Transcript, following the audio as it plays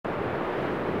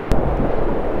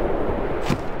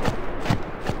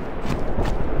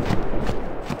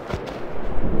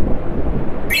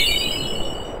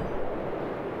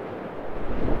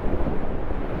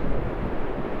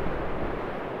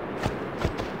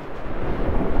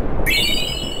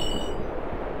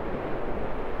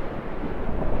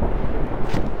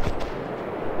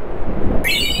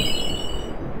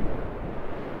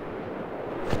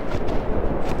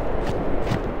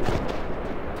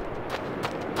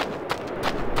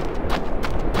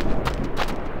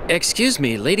Excuse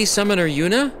me, Lady Summoner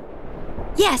Yuna?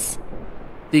 Yes.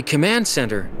 The command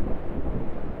center.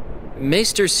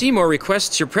 Maester Seymour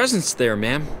requests your presence there,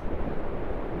 ma'am.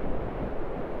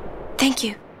 Thank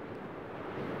you.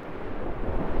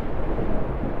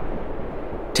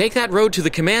 Take that road to the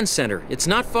command center. It's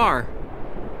not far.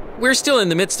 We're still in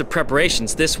the midst of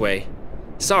preparations this way.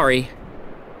 Sorry.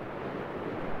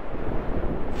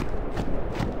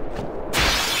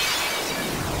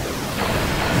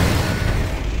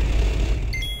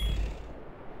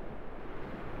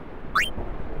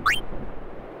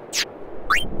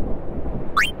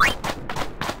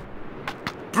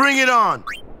 Bring it on!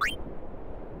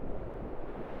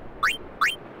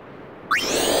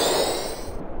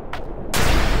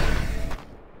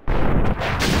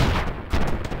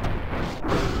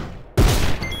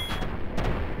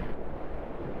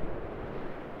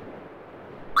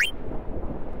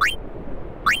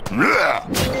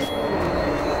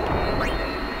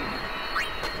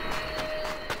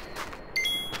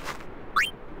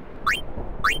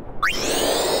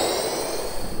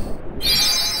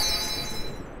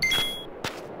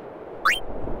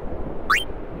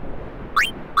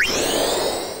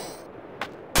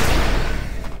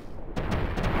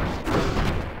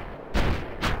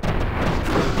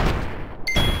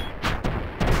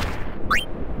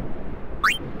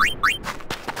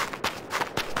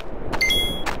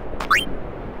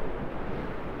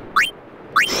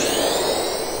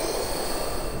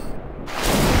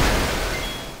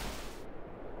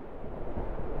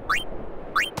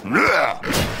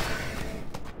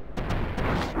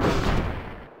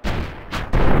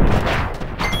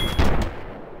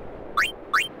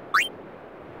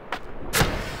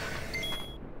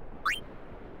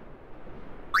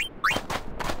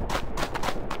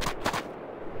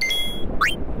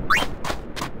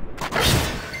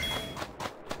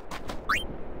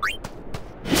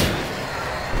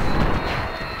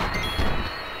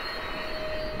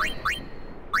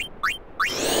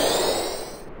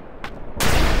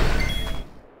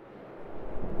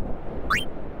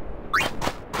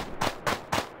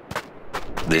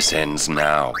 This ends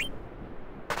now.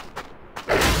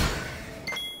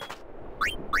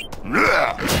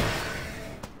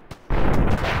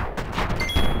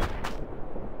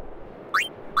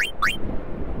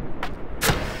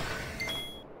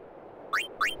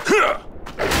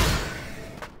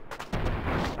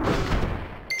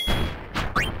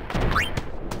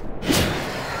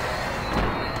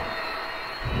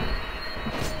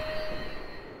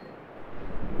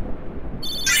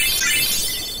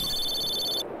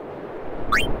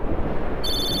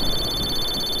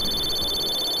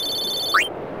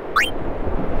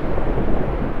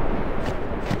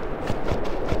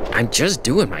 I'm just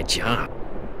doing my job.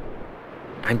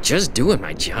 I'm just doing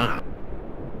my job.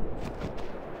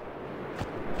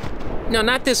 No,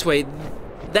 not this way.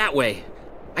 That way.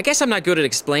 I guess I'm not good at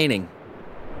explaining.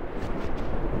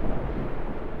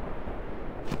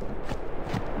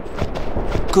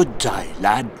 Good day,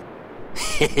 lad.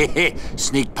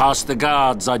 Sneaked past the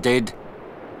guards, I did.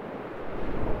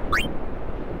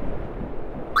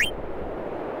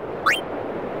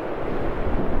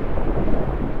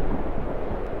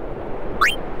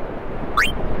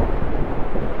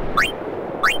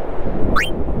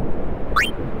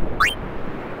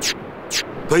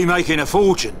 Be making a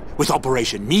fortune with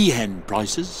Operation Mi'ihen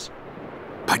prices.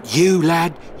 But you,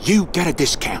 lad, you get a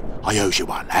discount. I owes you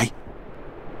one, eh?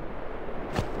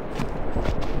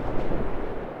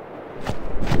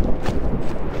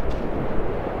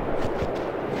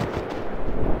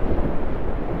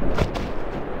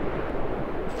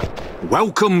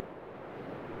 Welcome.